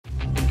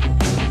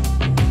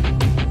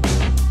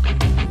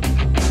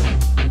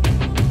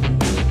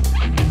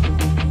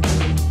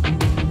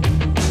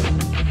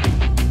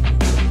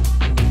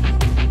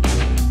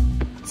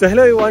So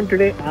hello everyone,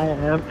 today I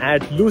am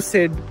at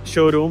Lucid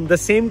showroom, the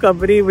same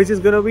company which is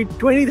going to be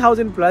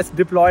 20,000 plus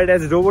deployed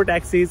as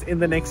Robotaxis in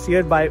the next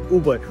year by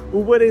Uber.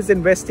 Uber is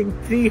investing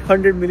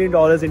 $300 million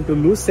into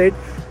Lucid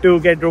to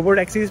get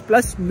Robotaxis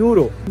plus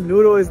Nuro.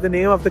 Nuro is the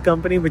name of the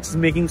company which is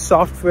making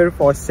software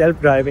for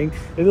self-driving.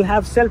 It will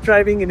have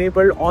self-driving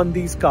enabled on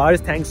these cars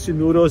thanks to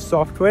Nuro's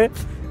software.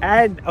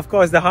 And of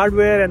course the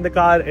hardware and the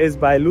car is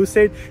by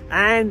Lucid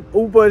and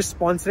Uber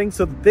sponsoring.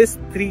 So this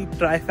three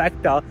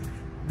trifecta,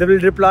 they will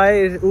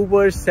deploy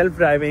Uber's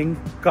self-driving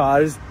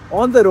cars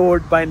on the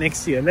road by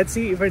next year. Let's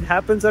see if it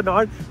happens or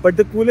not. But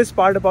the coolest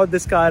part about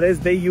this car is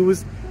they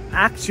use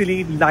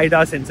actually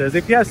LiDAR sensors.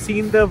 If you have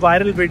seen the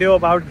viral video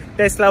about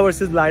Tesla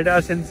versus LiDAR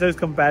sensors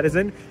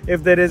comparison,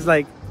 if there is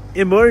like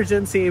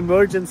emergency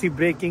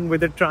braking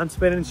with a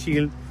transparent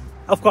shield,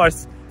 of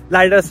course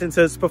LiDAR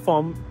sensors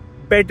perform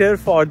better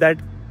for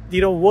that,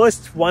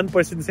 worst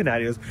 1%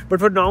 scenarios. But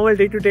for normal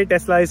day-to-day,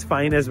 Tesla is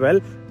fine as well.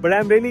 But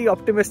I'm really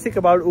optimistic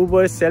about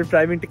Uber's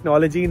self-driving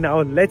technology.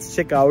 Now let's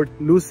check out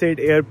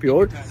Lucid Air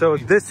Pure. So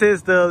this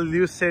is the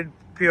Lucid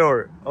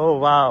Pure. Oh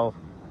wow.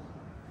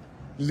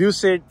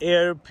 Lucid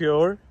Air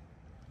Pure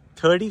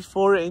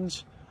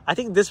 34-inch. I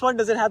think this one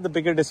doesn't have the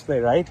bigger display,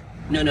 right?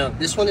 No.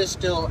 This one is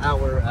still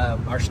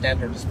our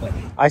standard display.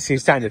 I see,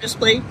 standard.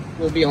 Display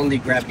will be on the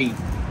gravity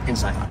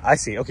inside. I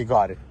see. Okay,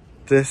 got it.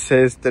 This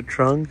is the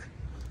trunk.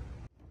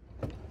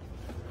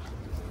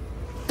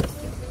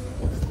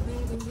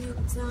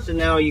 So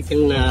now you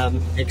can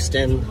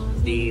extend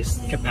the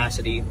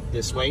capacity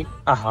this way.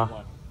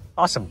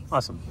 Awesome.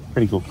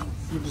 Pretty cool.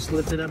 You just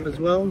lift it up as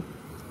well.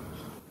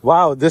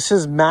 Wow, this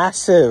is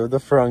massive,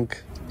 the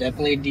front.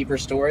 Definitely deeper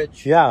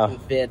storage. Yeah. You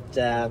can fit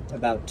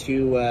about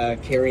 2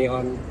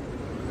 carry-on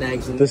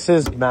bags in. This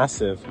is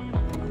massive.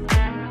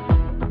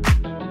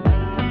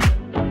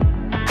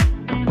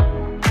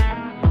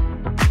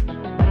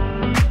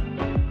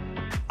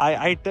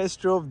 I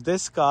test drove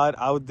this car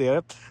out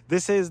there.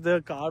 This is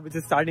the car which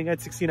is starting at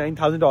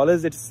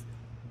 $69,000. It's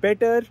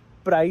better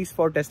price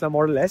for Tesla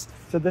Model S.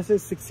 So this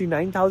is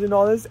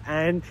 $69,000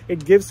 and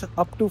it gives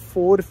up to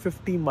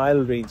 450 mile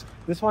range.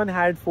 This one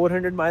had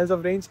 400 miles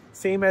of range,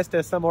 same as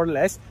Tesla Model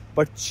S,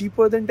 but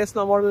cheaper than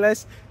Tesla Model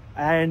S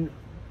and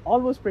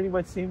almost pretty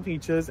much same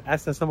features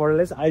as Tesla Model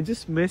S. I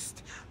just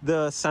missed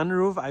the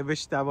sunroof. I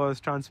wish that was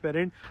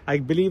transparent. I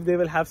believe they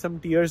will have some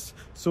tiers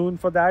soon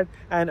for that.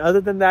 And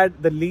other than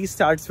that, the lease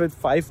starts with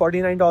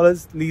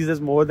 $549. Lease is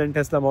more than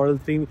Tesla Model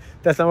 3.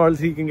 Tesla Model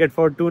 3 can get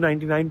for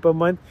 $299 per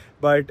month.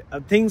 But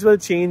things will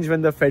change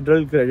when the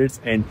federal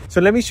credits end.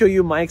 So let me show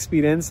you my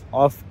experience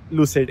of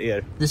Lucid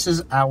Air. This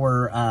is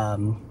our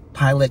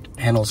pilot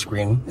panel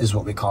screen is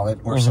what we call it,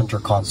 or center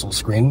console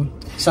screen.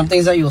 Some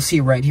things that you'll see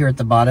right here at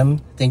the bottom,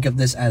 think of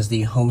this as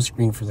the home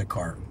screen for the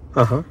car.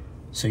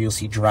 So you'll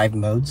see drive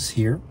modes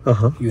here.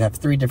 You have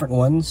 3 different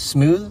ones: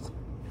 smooth,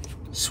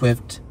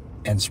 swift,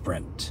 and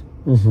sprint.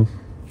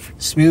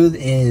 Smooth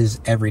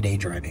is everyday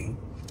driving.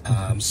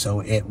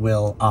 So it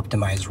will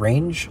optimize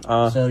range.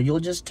 So you'll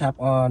just tap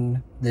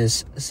on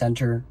this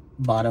center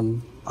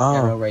bottom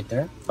arrow right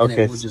there. And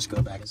it will just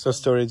go back. So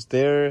storage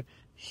there,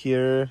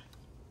 here,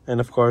 and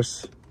of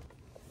course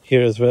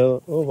here as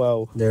well. Oh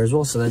wow, there as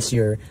well. So that's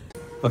your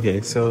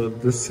okay. So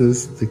this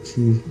is the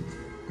key.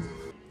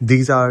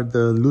 These are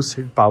the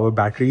Lucid power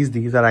batteries.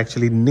 These are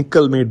actually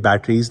nickel made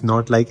batteries,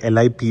 not like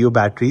LiPo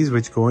batteries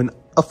which go in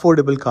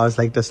affordable cars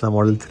like Tesla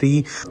Model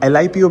 3.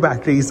 LiPo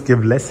batteries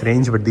give less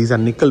range, but these are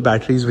nickel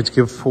batteries which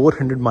give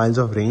 400 miles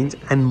of range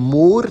and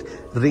more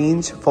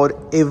range for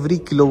every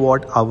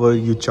kilowatt hour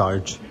you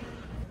charge.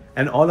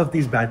 And all of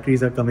these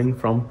batteries are coming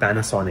from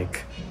Panasonic.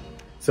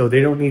 So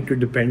they don't need to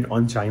depend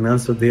on China.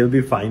 So they'll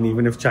be fine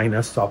even if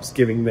China stops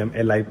giving them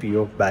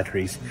LiPo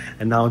batteries.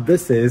 And now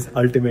this is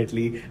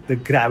ultimately the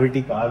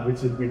gravity car,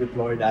 which will be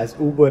deployed as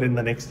Uber in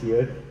the next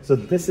year. So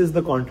this is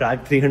the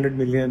contract, 300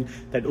 million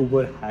that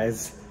Uber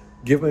has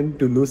given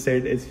to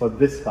Lucid is for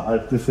this car.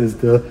 This is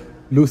the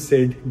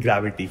Lucid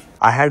Gravity.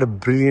 I had a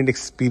brilliant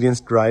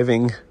experience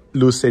driving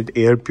Lucid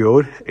Air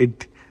Pure.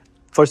 It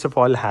first of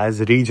all has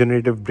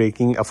regenerative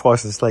braking. Of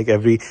course, it's like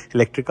every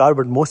electric car,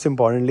 but most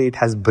importantly, it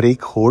has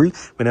brake hold.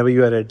 Whenever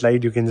you are at red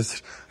light, you can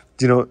just,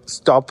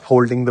 stop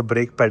holding the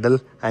brake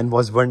pedal, and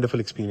was wonderful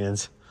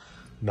experience.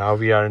 Now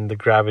we are in the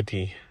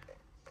Gravity,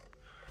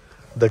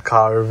 the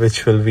car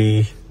which will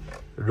be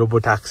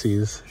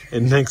Robotaxis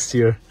in next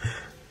year.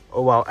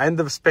 Oh wow, and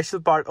the special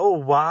part, oh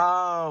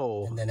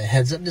wow. And then a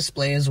heads-up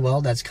display as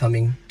well that's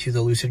coming to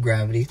the Lucid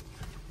Gravity.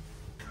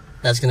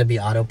 That's going to be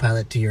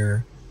autopilot to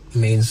your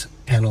mains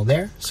panel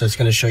there, so it's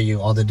going to show you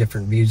all the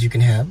different views you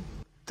can have.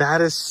 That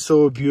is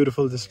so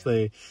beautiful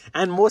display,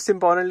 and most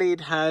importantly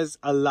it has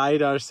a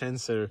LiDAR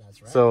sensor.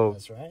 That's right. So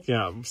that's right.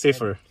 Yeah,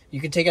 safer. And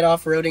you can take it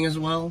off-roading as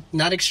well.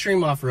 Not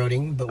extreme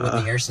off-roading, but with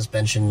the air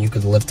suspension you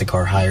could lift the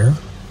car higher.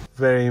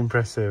 Very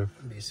impressive.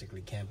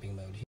 Basically camping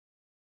mode here.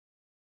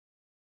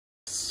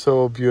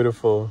 So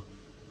beautiful.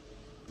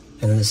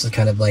 And this is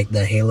kind of like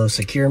the Halo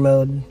secure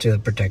mode to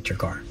protect your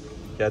car.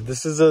 Yeah,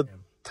 this is a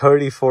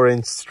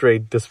 34-inch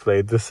straight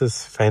display. This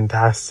is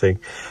fantastic.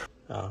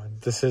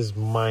 This is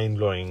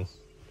mind-blowing.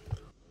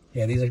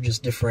 Yeah, these are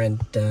just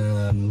different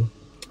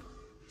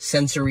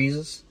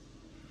sensories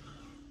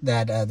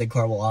that the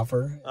car will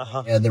offer.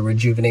 The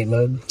rejuvenate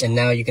mode, and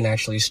now you can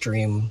actually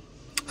stream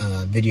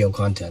video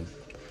content.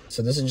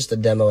 So this is just a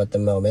demo at the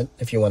moment.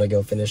 If you want to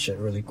go finish it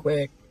really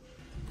quick,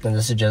 and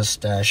this is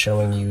just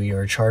showing you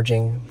your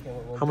charging.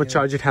 How much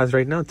charge it has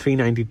right now?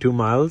 392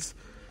 miles.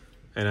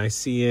 And I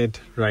see it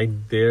right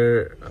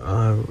there,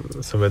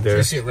 somewhere there.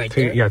 You see it right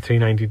there? Yeah,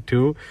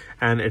 392,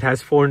 and it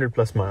has 400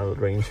 plus mile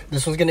range.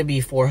 This one's gonna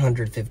be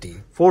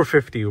 450.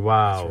 450,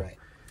 wow. That's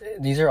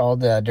right. These are all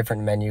the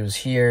different menus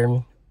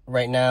here.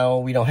 Right now,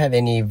 we don't have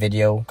any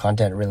video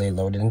content really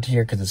loaded into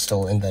here because it's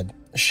still in the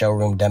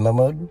showroom demo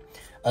mode.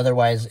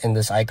 Otherwise, in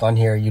this icon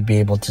here, you'd be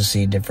able to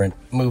see different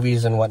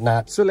movies and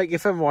whatnot. So like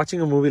if I'm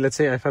watching a movie, let's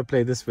say if I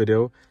play this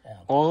video,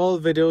 all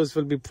videos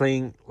will be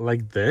playing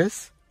like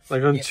this?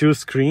 Like on choose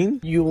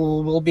screen? You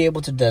will be able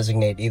to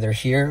designate either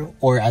here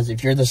or as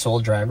if you're the sole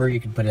driver,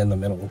 you can put it in the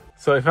middle.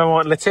 So if I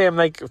want, let's say I'm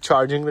like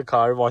charging the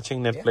car,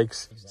 watching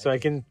Netflix. Yeah, exactly. So I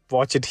can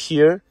watch it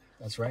here.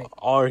 That's right.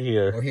 Or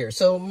here. Or here.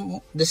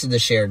 So this is the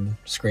shared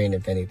screen,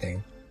 if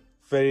anything.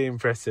 Very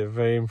impressive.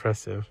 Very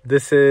impressive.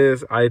 This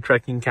is eye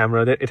tracking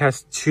camera. It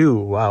has two.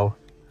 Wow.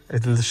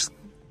 It'll just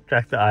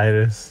track the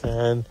iris.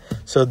 And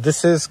so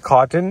this is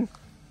cotton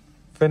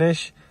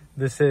finish.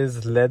 This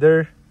is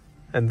leather.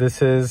 And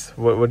this is,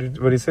 what did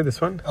you say,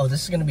 this one? Oh,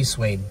 this is going to be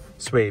suede.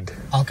 Suede.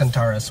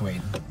 Alcantara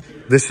suede.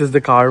 This is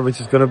the car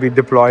which is going to be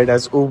deployed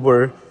as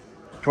Uber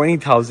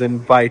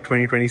 20,000 by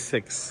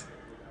 2026.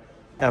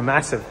 Yeah,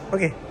 massive.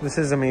 Okay, this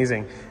is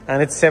amazing.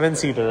 And it's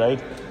 7-seater,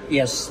 right?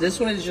 Yes,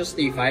 this one is just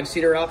the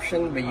 5-seater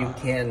option, but you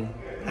can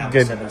have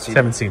get 7-seater.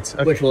 7 seats.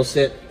 Okay. Which will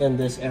sit in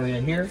this area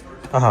here.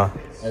 And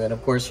then,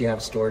 of course, you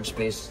have storage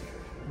space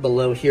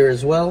below here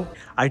as well.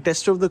 I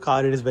test drove the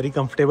car. It is very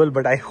comfortable,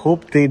 but I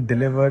hope they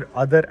deliver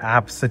other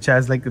apps, such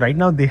as like right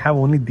now they have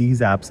only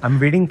these apps. I'm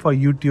waiting for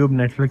YouTube,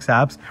 Netflix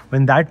apps.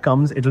 When that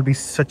comes, it'll be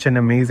such an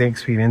amazing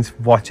experience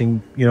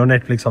watching, you know,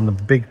 Netflix on the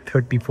big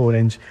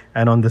 34-inch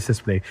and on this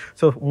display.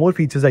 So more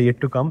features are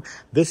yet to come.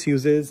 This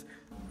uses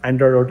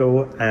Android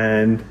Auto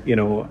and, you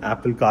know,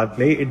 Apple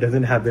CarPlay. It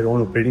doesn't have their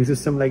own operating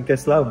system like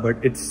Tesla,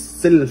 but it's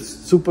still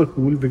super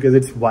cool because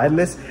it's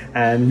wireless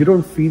and you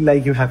don't feel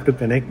like you have to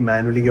connect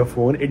manually your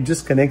phone. It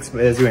just connects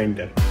as you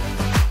enter.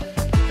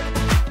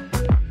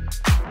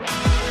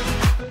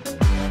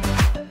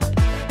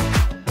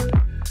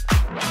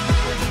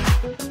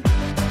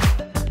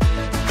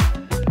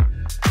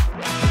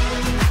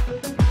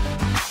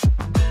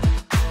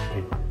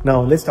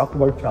 Now let's talk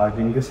about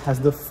charging. This has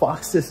the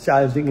fastest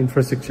charging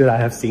infrastructure I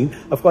have seen.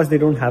 Of course, they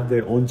don't have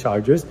their own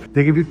chargers.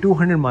 They give you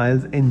 200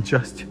 miles in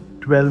just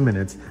 12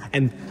 minutes.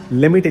 And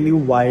let me tell you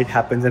why it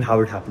happens and how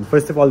it happens.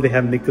 First of all, they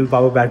have nickel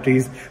power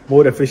batteries,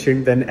 more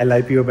efficient than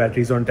LiPo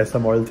batteries on Tesla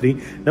Model 3.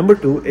 Number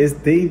two is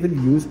they will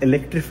use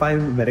Electrify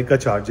America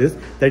chargers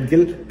that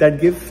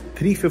give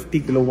 350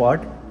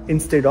 kilowatt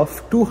instead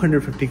of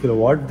 250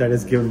 kilowatt that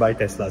is given by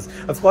Teslas.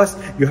 Of course,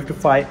 you have to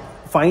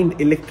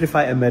find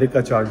Electrify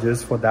America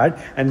chargers for that,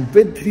 and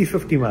with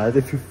 350 miles,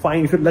 if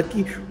you're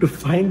lucky to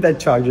find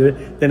that charger,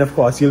 then of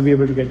course you'll be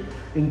able to get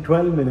in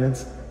 12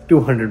 minutes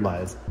 200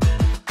 miles.